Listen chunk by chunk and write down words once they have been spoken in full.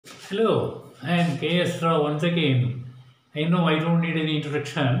Hello, I am KS Rao once again. I know I don't need any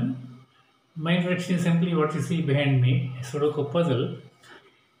introduction. My introduction is simply what you see behind me, a Sudoku puzzle.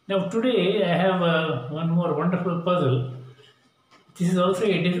 Now today I have one more wonderful puzzle. This is also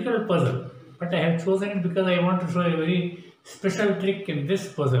a difficult puzzle, but I have chosen it because I want to show a very special trick in this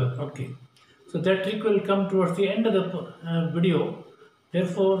puzzle. Okay, so that trick will come towards the end of the video.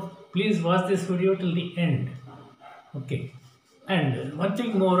 Therefore, please watch this video till the end. Okay. And one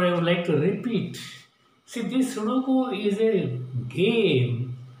thing more I would like to repeat. See, this Sudoku is a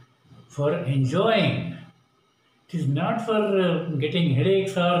game for enjoying. It is not for getting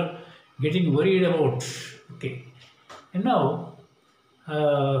headaches or getting worried about. Okay. And now,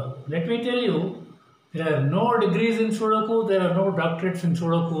 let me tell you, there are no degrees in Sudoku, there are no doctorates in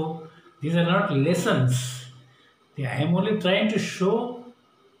Sudoku. These are not lessons. I am only trying to show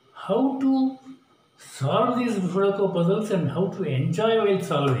how to solve these Sudoku puzzles and how to enjoy while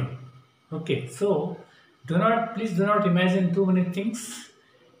solving. Okay, so please do not imagine too many things.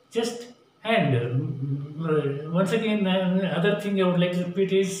 Just once again, other thing I would like to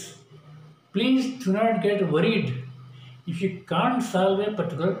repeat is, please do not get worried if you can't solve a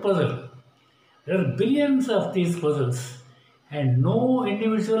particular puzzle. There are billions of these puzzles, and no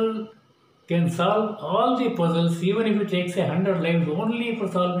individual can solve all the puzzles, even if it takes 100 lives only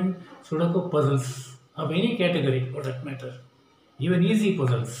for solving Sudoku puzzles of any category for that matter, even easy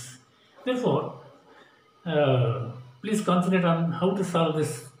puzzles. Therefore, please concentrate on how to solve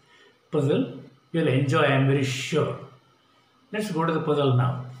this puzzle. You will enjoy, I am very sure. Let's go to the puzzle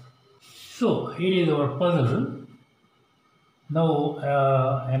now. So, here is our puzzle. Now,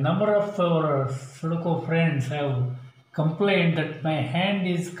 a number of our Sudoku friends have complained that my hand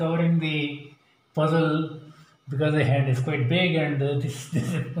is covering the puzzle because the hand is quite big and this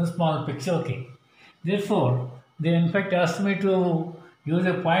is a small picture. Okay. Therefore, they in fact asked me to use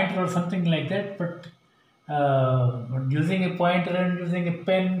a pointer or something like that, but using a pointer and using a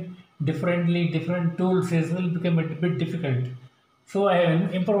pen differently, different tools will become a bit difficult. So I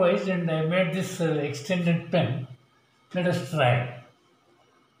have improvised and I made this extended pen. Let us try.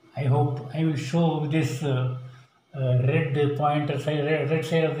 I hope I will show this red pointer side, red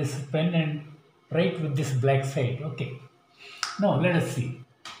side of this pen and write with this black side. Okay. Now let us see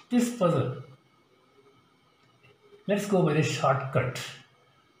this puzzle. Let's go by the shortcut.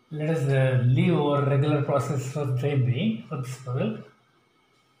 Let us leave our regular process for the time being for this puzzle.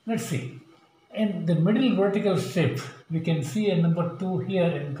 Let's see. In the middle vertical strip, we can see a number 2 here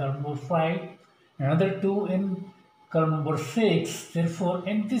in column number 5, another 2 in column number 6. Therefore,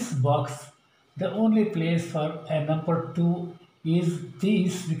 in this box, the only place for a number 2 is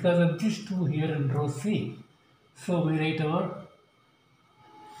this because of these 2 here in row C. So we write our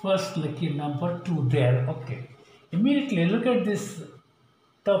first lucky number 2 there. Okay. Immediately look at this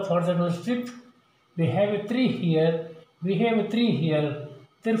top horizontal strip. We have a 3 here. We have a 3 here.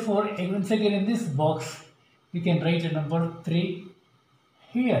 Therefore, once again in this box, we can write a number 3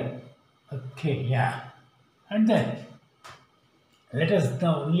 here. Okay, yeah. And then, let us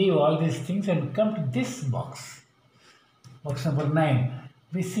now leave all these things and come to this box. Box number 9.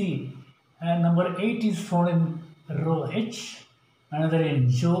 We see number 8 is found in row H, another in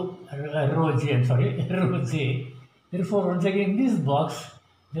row J, row J. Therefore, once again in this box,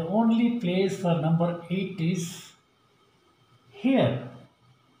 the only place for number 8 is here.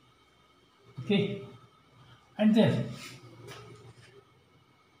 Okay. And then,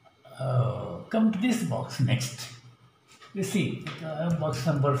 come to this box next. You see, box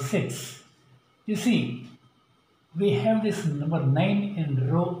number 6. You see, we have this number 9 in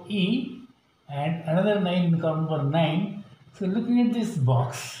row E and another 9 in column number 9. So looking at this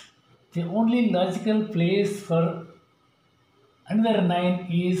box, the only logical place for another 9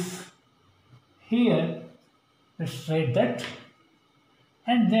 is here. Let's write that.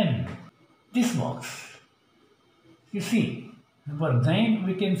 And then this box. You see, number 9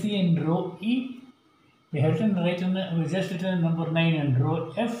 we can see in row E. We have we just written number 9 in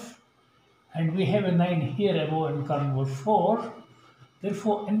row F, and we have a 9 here above in column number 4.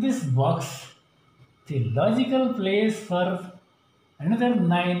 Therefore, in this box, the logical place for another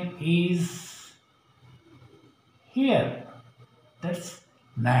 9 is here. That's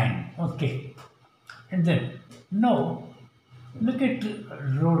 9. Okay. And then, now, look at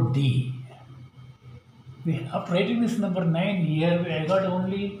row D. After writing this number 9 here, I got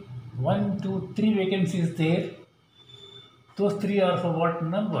only 1, 2, 3 vacancies there. Those 3 are for what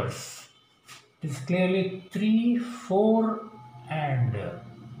numbers? It is clearly 3, 4 and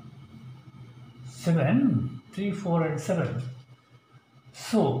 7. 3, 4 and 7.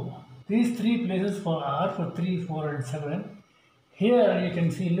 So, these 3 places are for 3, 4 and 7. Here you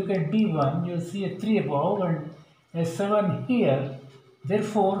can see, look at D1, you see a 3 above and a 7 here.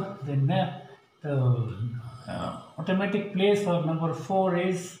 Therefore, the automatic place for number 4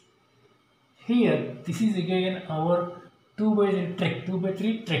 is here. This is again our 2 by 3 trick, 2 by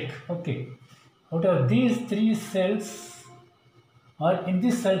 3 trick. Okay. Out of these 3 cells, or in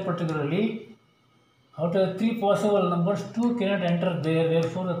this cell particularly, out of 3 possible numbers, 2 cannot enter there.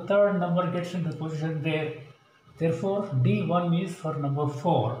 Therefore, the third number gets into position there. Therefore, D1 is for number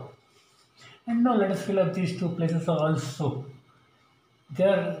 4. And now let us fill up these 2 places also.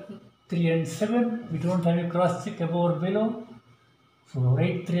 There are 3 and 7. We don't have a cross check above or below. So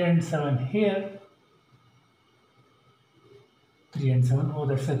write 3 and 7 here. 3 and 7. Oh,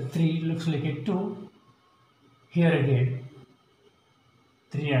 that's a 3. Looks like a 2. Here again.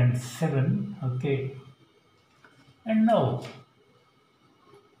 3 and 7. Okay. And now,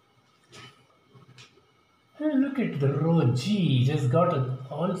 look at the row G. Just got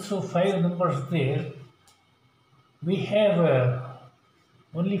also 5 numbers there. We have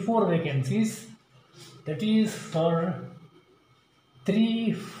only 4 vacancies. That is for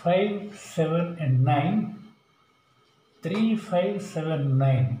 3, 5, 7 and 9. 3, 5, 7,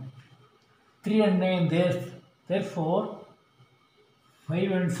 9. 3 and 9 there. Therefore,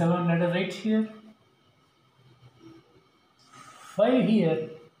 5 and 7 let us write here. 5 here.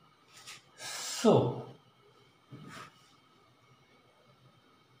 So,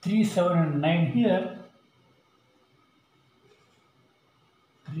 3, 7 and 9 here.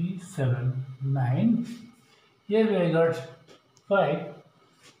 3, 7, 9. Here we have got 5.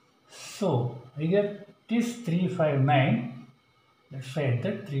 So, I get this 3, 5, 9. Let's write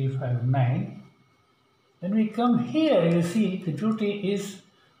that 3, 5, 9. When we come here, you see the beauty is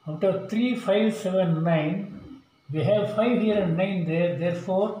out of 3, 5, 7, 9. We have 5 here and 9 there.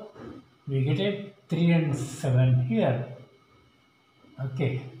 Therefore, we get a 3 and 7 here.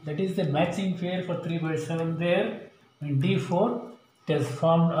 Okay, that is the matching pair for 3 by 7 there. And D4, it has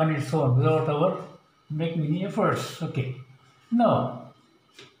formed on its own without our making any efforts. Okay. Now,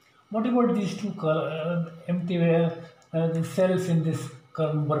 what about these 2 empty the cells in this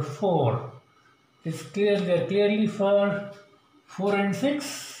column number 4? It's clear they are clearly for 4 and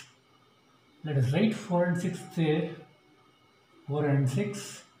 6. Let us write 4 and 6 there. 4 and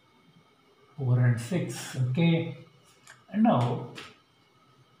 6. 4 and 6. Okay. And now,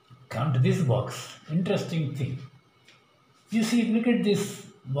 come to this box. Interesting thing. You see, look at this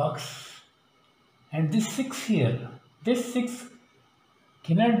box. And this 6 here. This 6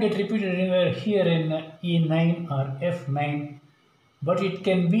 cannot get repeated anywhere here in E9 or F9. But it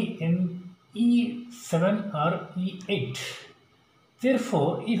can be in E7 or E8.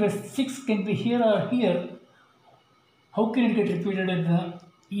 Therefore, if a 6 can be here or here, how can it get repeated in the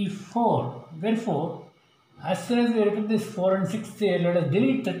E4? Therefore, as soon as we repeat this 4 and 6 there, let us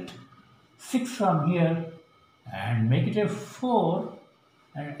delete that 6 from here and make it a 4,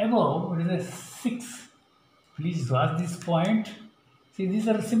 and above it is a 6. Please watch this point. See, these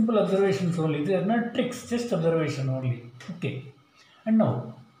are simple observations only. They are not tricks, just observation only. Okay. And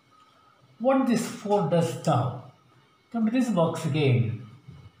now, what this 4 does now? Come to this box again.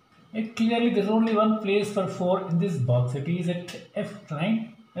 Clearly, there is only one place for 4 in this box. It is at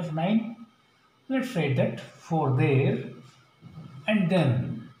F9. F9. Let's write that 4 there. And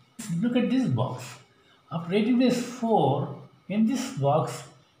then, look at this box. After writing this 4, in this box,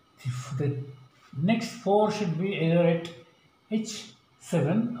 the next 4 should be either at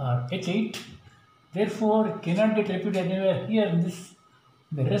H7 or H8. Therefore, it cannot get repeated anywhere here in this,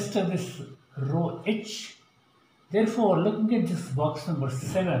 the rest of this row H. Therefore, looking at this box number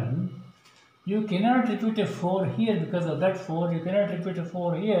 7, you cannot repeat a 4 here because of that 4. You cannot repeat a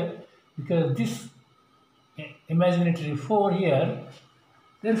 4 here because this imaginary 4 here.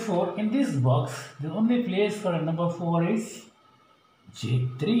 Therefore, in this box, the only place for a number 4 is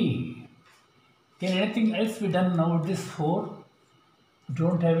J3. Can anything else be done now with this 4?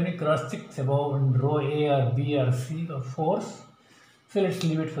 Don't have any cross checks above in row A or B or C or 4s. So let's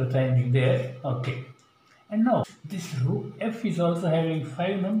leave it for the time being there. Okay. And now this row F is also having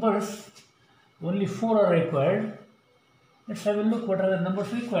 5 numbers. Only 4 are required. Let's have a look what are the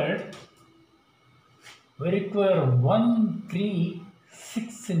numbers required. We require 1, 3,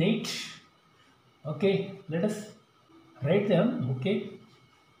 6 and 8. Okay, let us write them. Okay.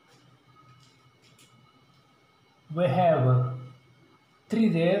 We have 3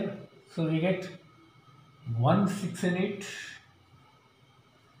 there. So we get 1, 6 and 8.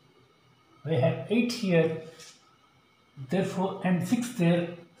 We have 8 here, therefore, and 6 there,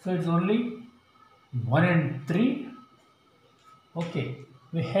 so it's only 1 and 3. Okay,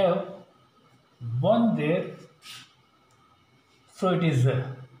 we have 1 there, So it is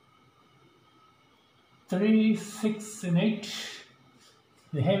 3, 6 and 8.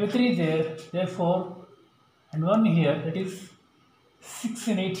 We have a 3 there, therefore, and 1 here, that is 6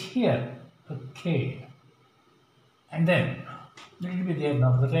 and 8 here. Okay. And then, let it be there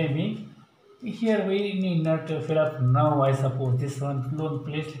now for the time being. Here we need not fill up now, I suppose. This one lone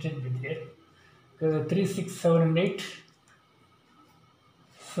place, let it be there. Because 3, 6, 7 and 8.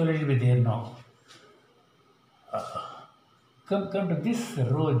 So let it be there now. Come to this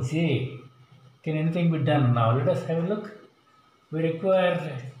row J. Can anything be done now? Let us have a look. We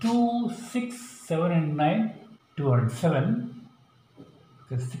require 2, 6, 7 and 9. 2 and 7.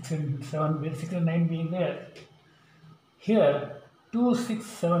 Because 6 and 7, with 6 and 9 being there. Here 2, 6,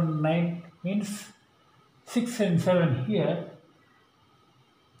 7, 9 means 6 and 7 here.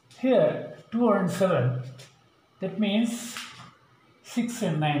 Here 2 and 7. That means 6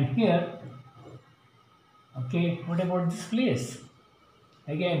 and 9 here. Okay, what about this place?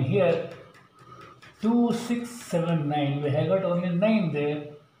 Again here 2, 6, 7, 9. We have got only 9 there.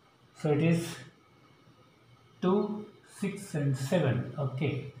 So it is 2, 6 and 7.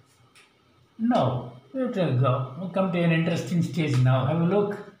 Okay. Now, let us go. We'll come to an interesting stage now. Have a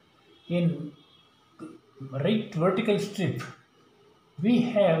look in right vertical strip. We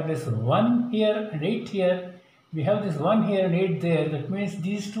have this 1 here and 8 here. We have this 1 here and 8 there. That means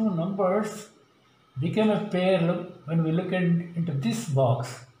these two numbers become a pair. Look, when we look into this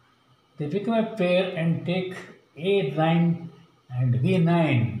box, they become a pair and take A9 and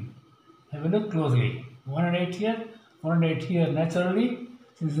B9. Have a look closely. 1 and 8 here, 1 and 8 here. Naturally,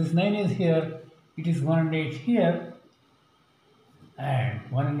 since this 9 is here, it is 1 and 8 here and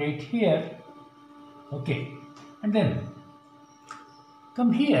 1 and 8 here. Okay. And then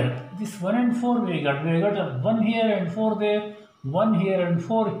come here. This 1 and 4 we got. We got a 1 here and 4 there, 1 here and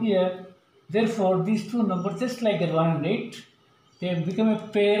 4 here. Therefore, these two numbers, just like at 1 and 8, they become a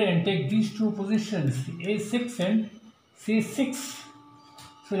pair and take these two positions, A6 and C6.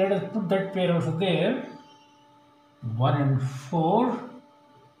 So let us put that pair also there. 1 and 4,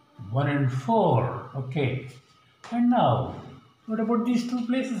 1 and 4. Okay. And now, what about these two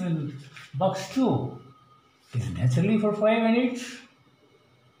places in box 2? Is naturally for 5 and 8.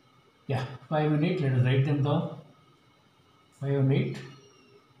 Yeah, 5 and 8. Let us write them down. 5 and 8.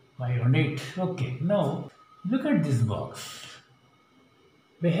 5 and 8. Okay. Now, look at this box.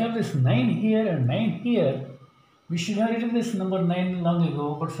 We have this 9 here and 9 here. We should have written this number 9 long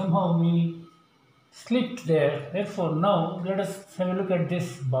ago, but somehow we slipped there. Therefore, now let us have a look at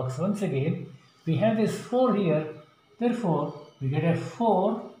this box once again. We have this 4 here. Therefore, we get a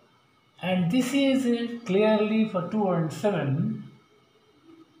 4. And this is clearly for 2 and 7.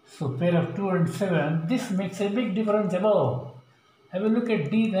 So, pair of 2 and 7. This makes a big difference above. Have a look at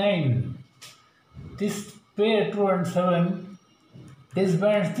D9. This pair 2 and 7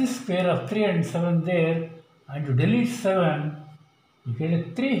 disbands this pair of 3 and 7 there. And to delete 7, you get a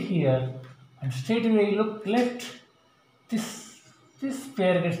 3 here. And straight away look left, this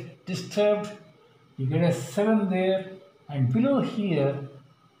pair gets disturbed, you get a 7 there, and below here,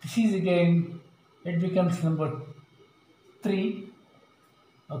 this is again, it becomes number 3,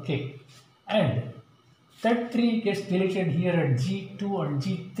 okay, and that 3 gets deleted here at G2 and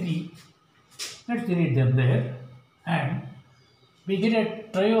G3, let's delete them there, and we get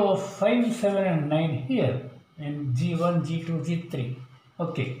a trio of 5, 7 and 9 here, in G1, G2, G3,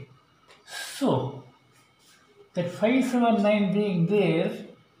 okay. So, that 5, 7, 9 being there,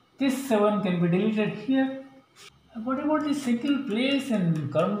 this 7 can be deleted here. What about the single place in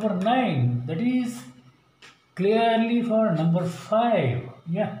column number 9? That is clearly for number 5.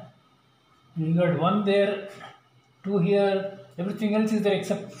 Yeah. You got 1 there, 2 here, everything else is there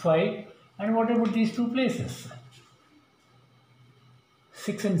except 5. And what about these two places?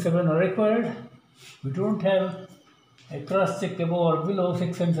 6 and 7 are required. We don't have a cross check above or below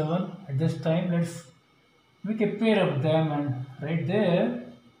 6 and 7 at this time. Let's make a pair of them and right there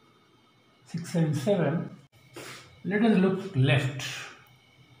 6 and 7. Let us look left.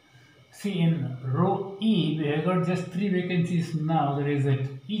 See, in row E we have got just 3 vacancies now. There is at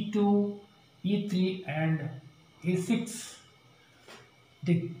E2, E3 and E6.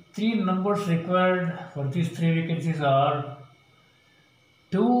 The 3 numbers required for these 3 vacancies are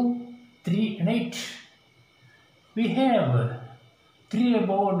 2, 3 and 8. We have 3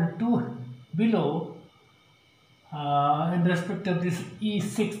 above and 2 below in respect of this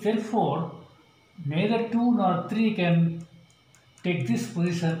E6. Therefore, neither 2 nor 3 can take this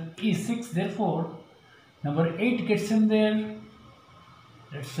position E6. Therefore, number 8 gets in there.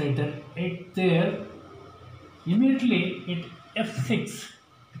 Let's write that 8 there. Immediately, it F6.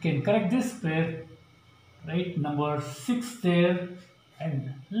 We can correct this pair write number 6 there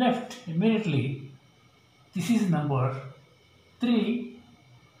and left immediately. This is number 3.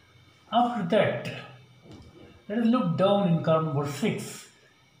 After that, let us look down in column number 6.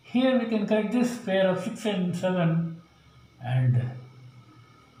 Here we can correct this pair of 6 and 7 and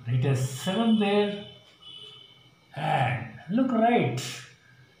write a 7 there and look right.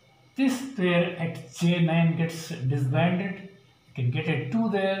 This pair at J9 gets disbanded. You can get a 2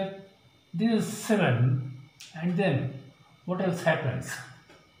 there. This is 7 and then what else happens?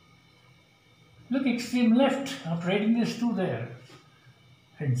 Look extreme left after writing this 2 there.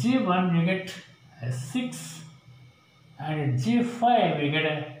 At J1 we get a 6 and at J5 we get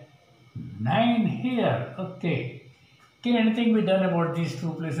a 9 here. Okay. Can anything be done about these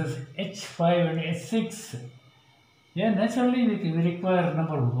two places H5 and H6? Yeah, naturally we require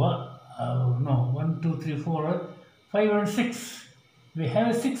number 1, 2, 3, 4, 5 and 6. We have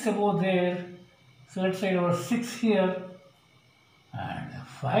a 6 above there. So let's say our 6 here and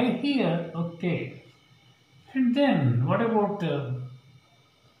 5 here. Okay. And then what about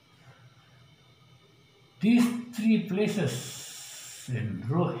these 3 places in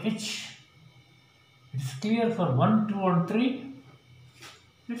row H? It's clear for 1, 2 and 3.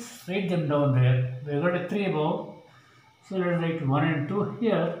 Let's write them down there. We've got a 3 above. So let's write 1 and 2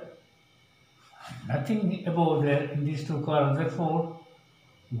 here. Nothing above there in these 2 columns. Therefore,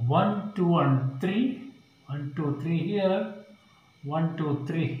 1, 2 and 3. 1, 2, 3 here. 1, 2,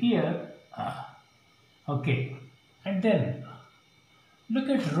 3 here. Okay. And then look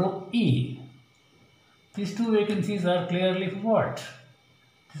at row E. These 2 vacancies are clearly for what?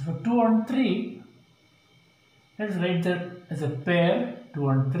 This is for 2 and 3. Let's write that as a pair 2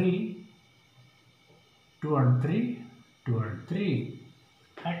 and 3. 2 and 3. 2 and 3.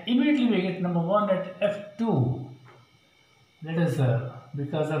 And immediately we get number 1 at F2. That is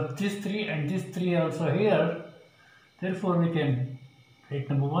because of this 3 and this 3 also here. Therefore we can write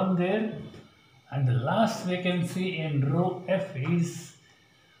number 1 there. And the last vacancy in row F is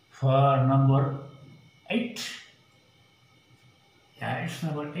for number 8. Yeah, it's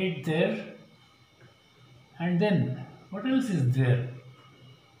number 8 there. And then what else is there?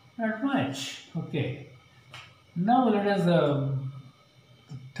 Not much. Okay. Now let us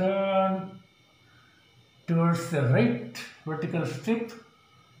turn towards the right vertical strip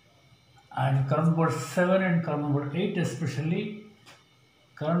and column number 7 and column number 8 especially.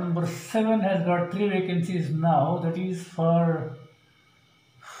 Column number 7 has got 3 vacancies now, that is for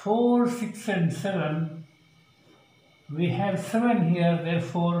 4, 6 and 7. We have 7 here,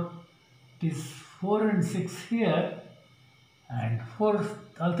 therefore it is 4 and 6 here and 4,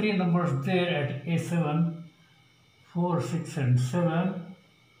 all 3 numbers there at A7. 4, 6 and 7.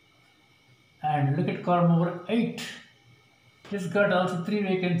 And look at column number 8. It's got also 3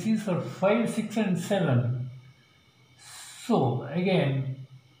 vacancies for 5, 6 and 7. So again,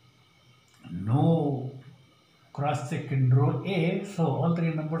 no cross check in row A. So all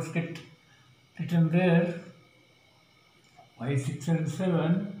 3 numbers get written there. 5, 6 and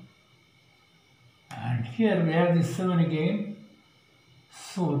 7. And here we have this 7 again.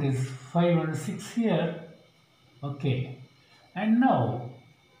 So it is 5 and 6 here. Okay, and now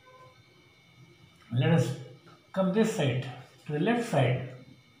let us come this side, to the left side.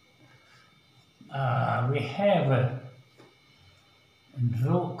 We have in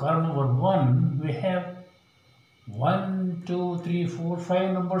row column number 1, we have 1, 2, 3, 4,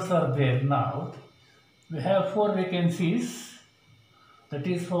 5 numbers are there now. We have 4 vacancies, that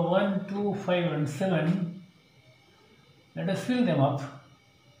is for 1, 2, 5 and 7. Let us fill them up.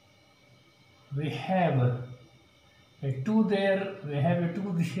 We have a 2 there, we have a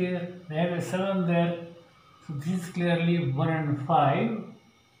 2 here, we have a 7 there. So this is clearly 1 and 5.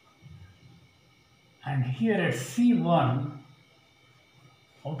 And here at C1,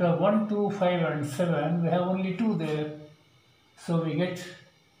 out of 1, 2, 5 and 7, we have only 2 there. So we get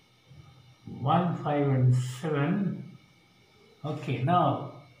 1, 5 and 7. Okay,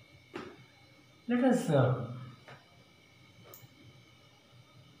 now let us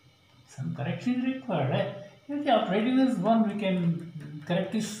some correction is required. If the operating is 1, we can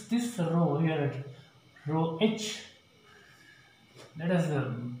correct this row here at row H. Let us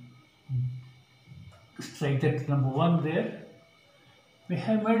strike that number 1 there. We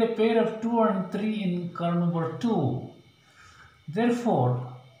have made a pair of 2 and 3 in column number 2.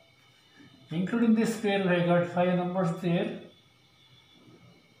 Therefore, including this pair, I got 5 numbers there.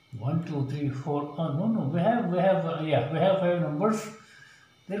 1, 2, 3, 4. Oh no, we have 5 numbers.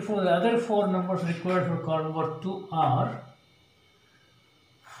 Therefore, the other 4 numbers required for column number 2 are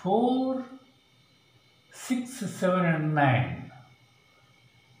 4, 6, 7 and 9.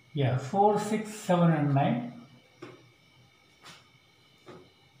 Yeah, 4, 6, 7 and 9.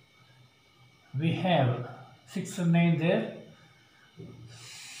 We have 6 and 9 there.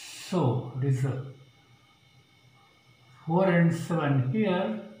 So it is 4 and 7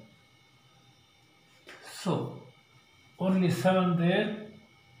 here. So only 7 there.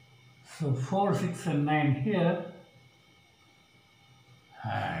 So 4, 6 and 9 here.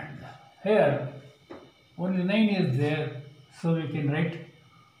 And here only 9 is there. So we can write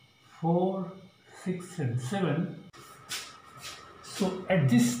 4, 6 and 7. So at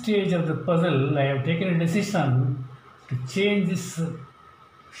this stage of the puzzle, I have taken a decision to change this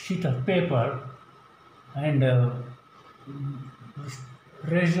sheet of paper and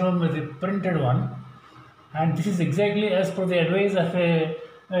resume with the printed one. And this is exactly as per the advice of a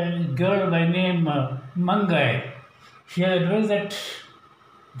girl by name Mangai. She has advised that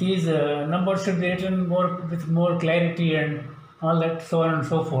these numbers should be written with more clarity and all that, so on and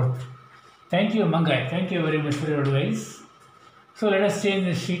so forth. Thank you, Mangai. Thank you very much for your advice. So let us change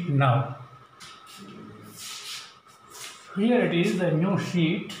the sheet now. Here it is, the new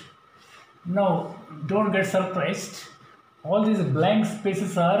sheet. Now, don't get surprised. All these blank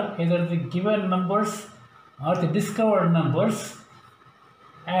spaces are either the given numbers or the discovered numbers.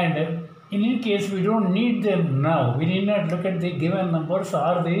 And in any case, we don't need them now. We need not look at the given numbers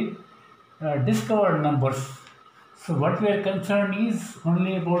or the discovered numbers. So what we are concerned is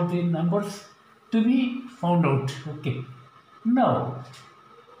only about the numbers to be found out. Okay. Now,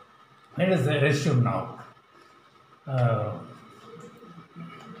 let us resume now.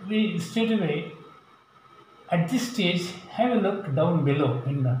 We straight away at this stage have a look down below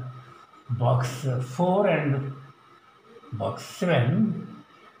in box 4 and box 7.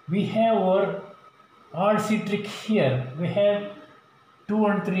 We have our RC trick here. We have 2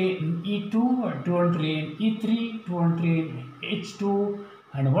 and 3 in E2, 2 and 3 in E3, 2 and 3 in H2,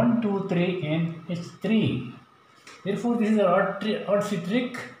 and 1, 2, 3 in H3. Therefore, this is our RC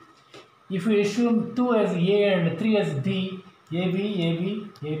trick. If we assume 2 as A and 3 as B, AB, AB,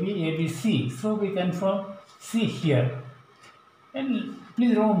 AB, ABC. So we confirm C here. And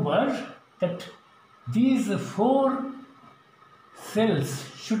please remember that these 4 cells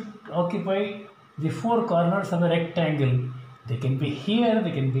should occupy the 4 corners of a rectangle. They can be here,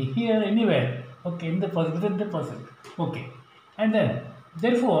 they can be here, anywhere. Okay, in the puzzle, within the puzzle. Okay. And then,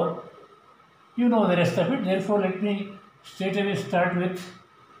 therefore, you know the rest of it. Therefore, let me straight away start with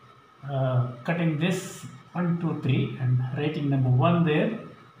cutting this 1, 2, 3 and writing number 1 there.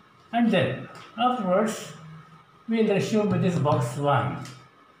 And then, afterwards, we will resume with this box 1.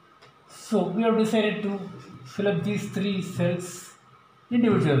 So, we have decided to fill up these 3 cells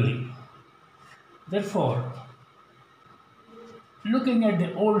individually. Therefore, looking at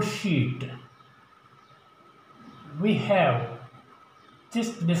the old sheet, we have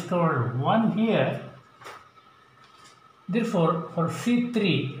just discovered 1 here. Therefore, for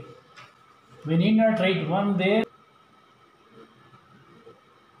C3, we need not write 1 there.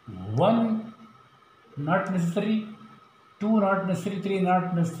 1 not necessary, 2 not necessary, 3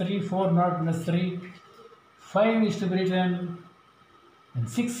 not necessary, 4 not necessary, 5 is to be written, and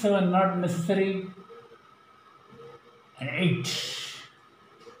 6, 7 not necessary, and 8.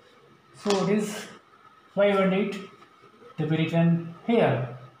 So it is 5 and 8 to be written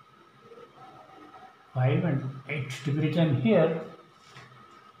here. 5 and 8 to be written here.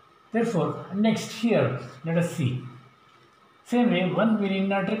 Therefore, next here, let us see. Same way, 1 we need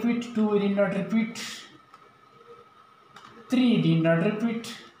not repeat, 2 we need not repeat, 3 need not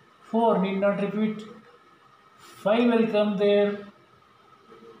repeat, 4 need not repeat, 5 will come there,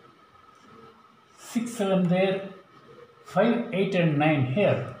 6, 7 there, 5, 8 and 9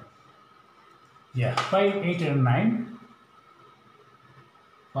 here. Yeah, 5, 8 and 9.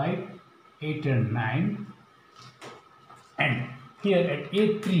 5, 8 and 9. And here at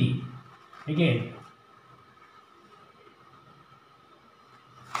A3, again,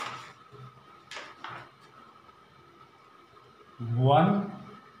 one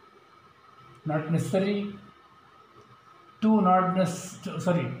not necessary, 2 not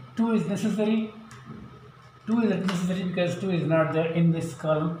necessary, 2 is necessary, 2 is necessary because 2 is not there in this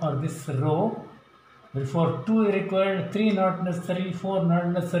column or this row. Therefore, 2 is required, 3 not necessary, 4 not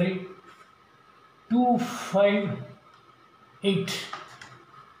necessary, 2, 5, 8.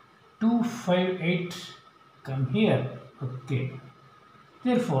 2, 5, 8 come here. Okay.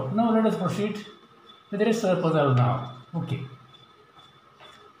 Therefore, now let us proceed with the rest of the puzzle now. Okay.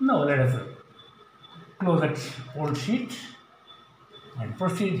 Now let us close that old sheet and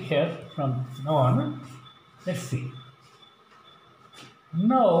proceed here from now on. Let's see.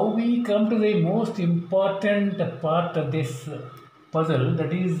 Now we come to the most important part of this puzzle,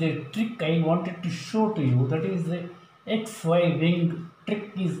 that is the trick I wanted to show to you, that is the XY wing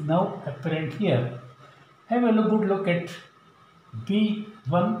trick is now apparent here. Have a good look at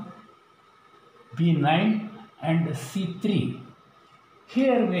B1, B9 and C3.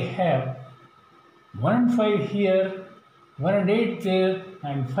 Here we have 1 and 5 here, 1 and 8 there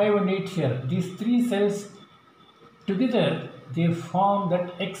and 5 and 8 here. These three cells together they form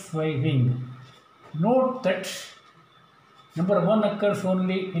that XY wing. Note that number 1 occurs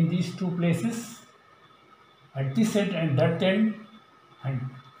only in these two places, at this end and that end, and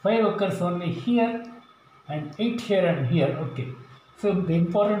 5 occurs only here and 8 here and here. Okay. So the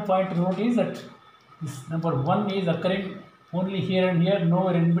important point to note is that this number 1 is occurring only here and here,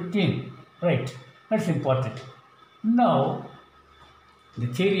 nowhere in between. Right. That's important. Now, the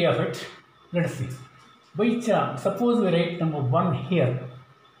theory of it, let's see. By chance, suppose we write number 1 here.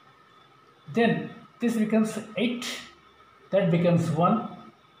 Then this becomes 8. That becomes 1.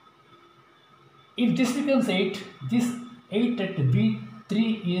 If this becomes 8, this 8 at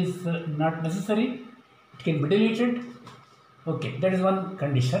B3 is not necessary. It can be deleted. Okay, that is one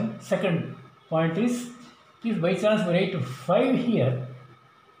condition. Second point is, if by chance we write 5 here,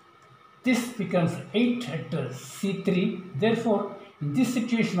 this becomes 8 at C3. Therefore, in this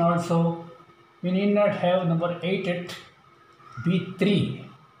situation also, we need not have number 8 at B3.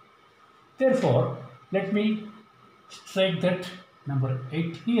 Therefore, let me strike that number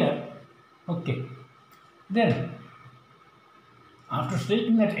 8 here. Okay. Then, after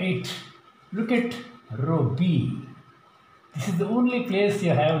striking that 8, look at row B. This is the only place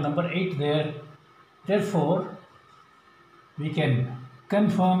you have number 8 there. Therefore, we can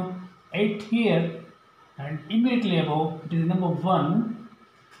confirm 8 here and immediately above it is number 1,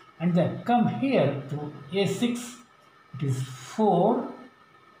 and then come here to A6, it is 4,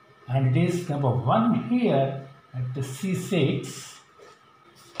 and it is number 1 here at the C6.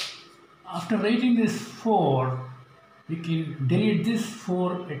 After writing this 4, we can delete this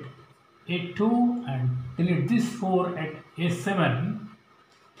 4 at A2 and delete this 4 at A7.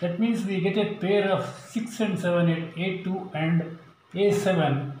 That means we get a pair of 6 and 7 at A2 and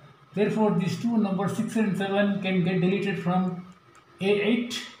A7. Therefore, these two numbers 6 and 7 can get deleted from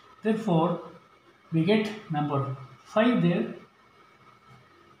A8. Therefore, we get number 5 there.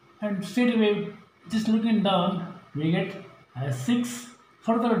 And straight away, just looking down, we get a 6.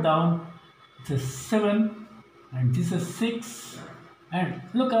 Further down, it's a 7 and this is 6. And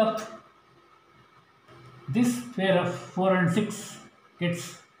look up, this pair of 4 and 6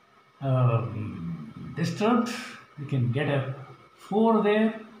 gets disturbed. We can get a 4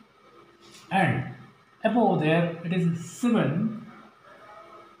 there, and above there it is 7.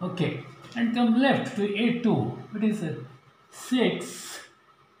 Okay, and come left to A2, it is a 6,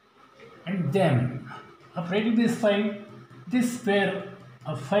 and then after writing this 5, this pair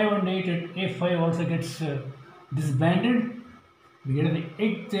of 5 and 8 at A5 also gets disbanded. We get an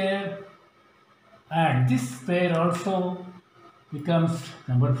 8 there, and this pair also becomes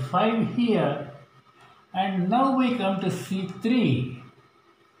number 5 here. And now we come to C3.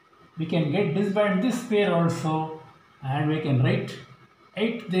 We can get disband this pair also, and we can write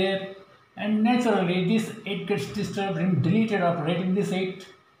 8 there, and naturally this 8 gets disturbed and deleted after writing this 8.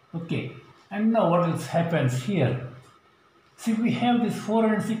 Okay, and now what else happens here? See, we have this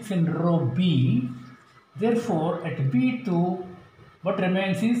 4 and 6 in row B. Therefore, at B2, what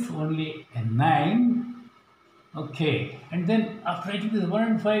remains is only a 9. Okay, and then after writing this 1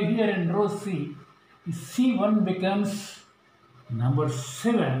 and 5 here in row C, C1 becomes number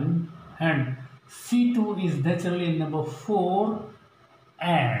 7 and C2 is naturally number 4,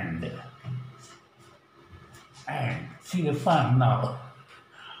 and see the fun now.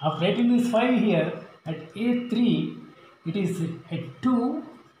 After writing this 5 here at A3, it is at 2,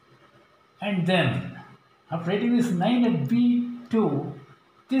 and then after writing this 9 at B2,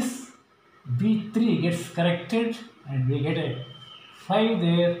 this B3 gets corrected and we get a 5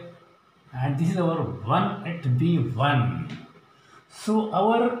 there, and this is our 1 at B1. So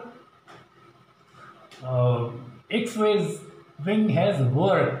our XY wing has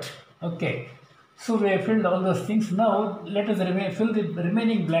worked. Okay, so we have filled all those things. Now let us fill the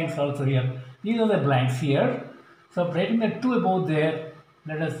remaining blanks also here. These are the blanks here. So writing the 2 above there,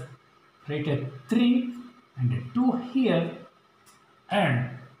 let us write a 3 and a 2 here, and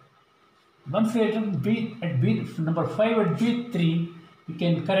once we write B at B number 5 at B3, we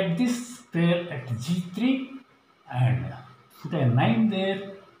can correct this pair at G3 and put a 9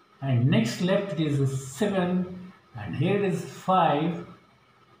 there, and next left it is 7, and here is 5,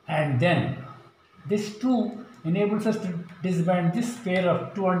 and then this 2 enables us to disband this pair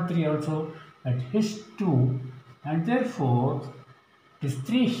of 2 and 3 also at H2, and therefore It is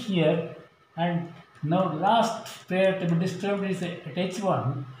 3 here, and now last pair to be disturbed is at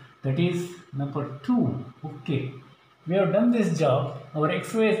H1, that is number 2. Okay, we have done this job. Our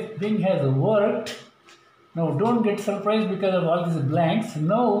XY wing has worked. Now don't get surprised because of all these blanks.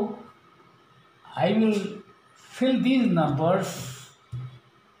 Now I will fill these numbers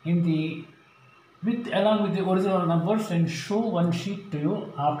in the along with the original numbers and show one sheet to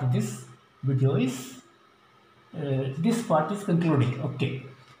you after this video is this part is concluding. Okay,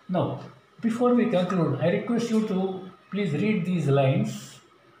 now before we conclude, I request you to please read these lines.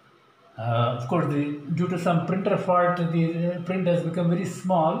 Of course, due to some printer fault, the print has become very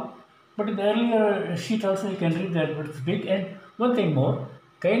small, but in the earlier sheet also you can read that, but it's big. And one thing more,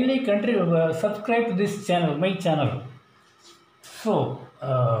 kindly subscribe to this channel, my channel, so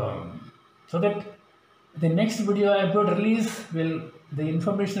so that the next video I upload release the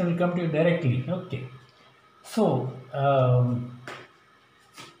information will come to you directly. Okay, so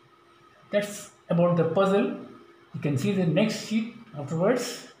that's about the puzzle. You can see the next sheet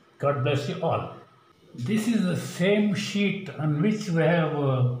afterwards. God bless you all. This is the same sheet on which we have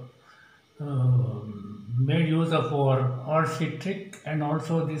made use of our RC trick and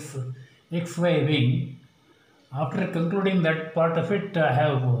also this XY wing. After concluding that part of it, I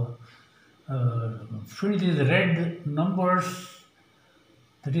have filled these red numbers,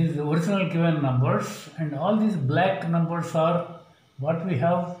 that is the original given numbers, and all these black numbers are what we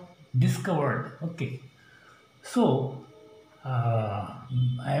have discovered. Okay, so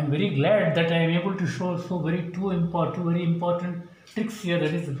I am very glad that I am able to show two very important tricks here.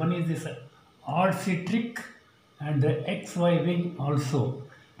 That is, one is this RC trick and the XY wing also.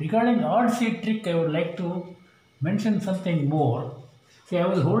 Regarding RC trick, I would like to mention something more. See, I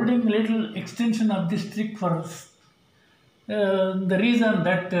was holding a little extension of this trick for the reason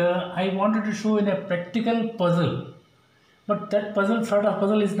that I wanted to show in a practical puzzle. But that sort of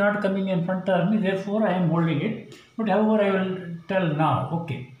puzzle is not coming in front of me, therefore I am holding it. But however, I will tell now.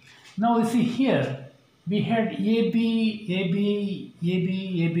 Okay. Now you see here, we had AB, AB,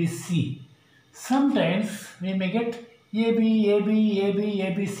 AB, ABC. Sometimes we may get AB, AB, AB,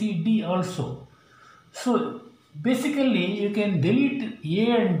 AB, C, D also. So basically, you can delete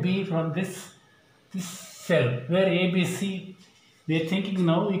A and B from this cell where ABC. We are thinking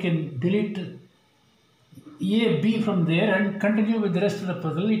now we can delete A, B from there and continue with the rest of the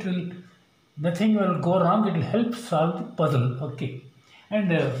puzzle. Nothing will go wrong. It will help solve the puzzle. Okay.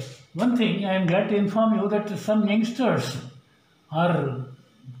 And one thing, I am glad to inform you that some youngsters are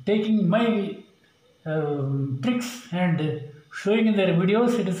taking my tricks and showing in their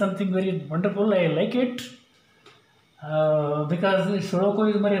videos. It is something very wonderful. I like it because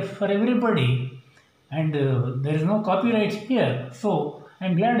Sudoku is for everybody, and there is no copyright here. So I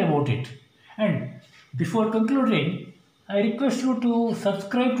am glad about it. And before concluding, I request you to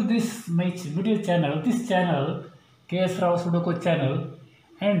subscribe to this my video channel, KS Rao Sudoku channel,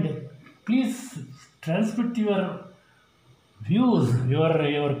 and please transmit your views,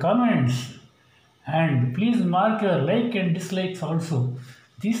 your comments, and please mark your like and dislikes also.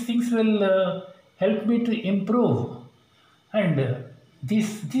 These things will help me to improve. And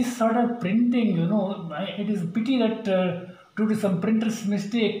this sort of printing, it is a pity that due to some printer's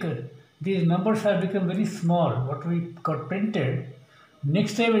mistake, these numbers have become very small, what we got printed.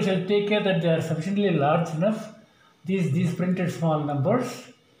 Next time we shall take care that they are sufficiently large enough, these printed small numbers,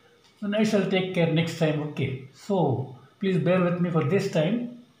 and I shall take care next time. Okay, so please bear with me for this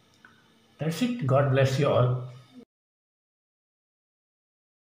time. That's it. God bless you all.